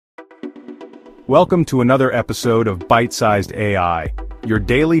Welcome to another episode of Byte-Sized AI, your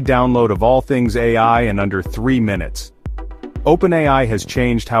daily download of all things AI in under 3 minutes. OpenAI has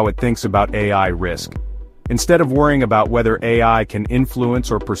changed how it thinks about AI risk. Instead of worrying about whether AI can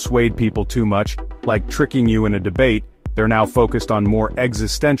influence or persuade people too much, like tricking you in a debate, they're now focused on more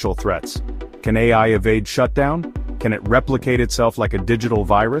existential threats. Can AI evade shutdown? Can it replicate itself like a digital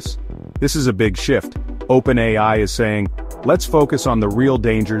virus? This is a big shift. OpenAI is saying, let's focus on the real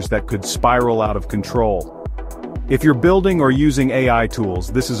dangers that could spiral out of control. If you're building or using AI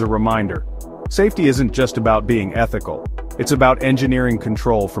tools, this is a reminder. Safety isn't just about being ethical. It's about engineering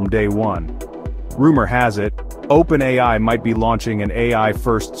control from day one. Rumor has it, OpenAI might be launching an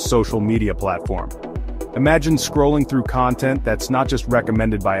AI-first social media platform. Imagine scrolling through content that's not just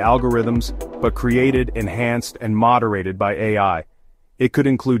recommended by algorithms, but created, enhanced, and moderated by AI. It could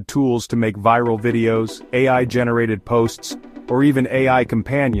include tools to make viral videos, AI-generated posts, or even AI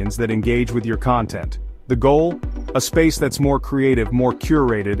companions that engage with your content. The goal? A space that's more creative, more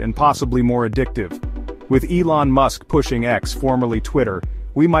curated, and possibly more addictive. With Elon Musk pushing X, formerly Twitter,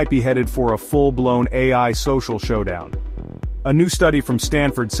 we might be headed for a full-blown AI social showdown. A new study from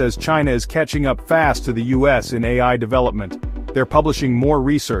Stanford says China is catching up fast to the US in AI development. They're publishing more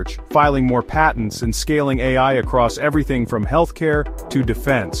research, filing more patents, and scaling AI across everything from healthcare to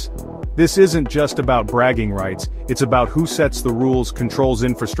defense. This isn't just about bragging rights, it's about who sets the rules, controls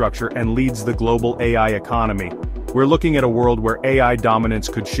infrastructure, and leads the global AI economy. We're looking at a world where AI dominance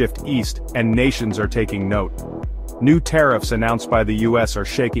could shift east, and nations are taking note. New tariffs announced by the US are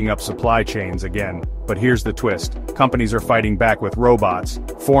shaking up supply chains again. But here's the twist. Companies are fighting back with robots.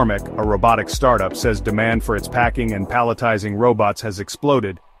 Formic, a robotics startup, says demand for its packing and palletizing robots has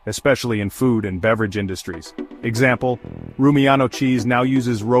exploded, especially in food and beverage industries. Example, Rumiano cheese now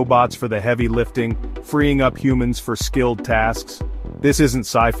uses robots for the heavy lifting, freeing up humans for skilled tasks. This isn't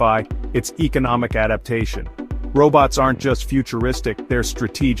sci-fi, it's economic adaptation. Robots aren't just futuristic, they're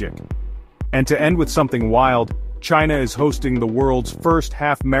strategic. And to end with something wild, China is hosting the world's first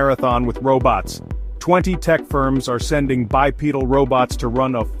half-marathon with robots. 20 tech firms are sending bipedal robots to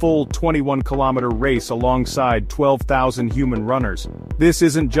run a full 21-kilometer race alongside 12,000 human runners. This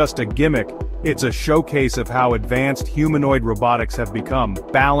isn't just a gimmick, it's a showcase of how advanced humanoid robotics have become.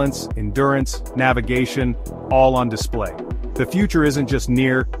 Balance, endurance, navigation, all on display. The future isn't just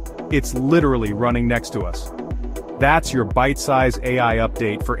near, it's literally running next to us. That's your bite-sized AI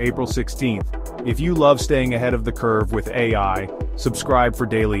update for April 16th. If you love staying ahead of the curve with AI, subscribe for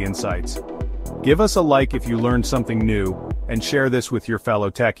daily insights. Give us a like if you learned something new, and share this with your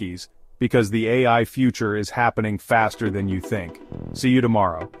fellow techies, because the AI future is happening faster than you think. See you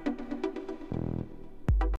tomorrow.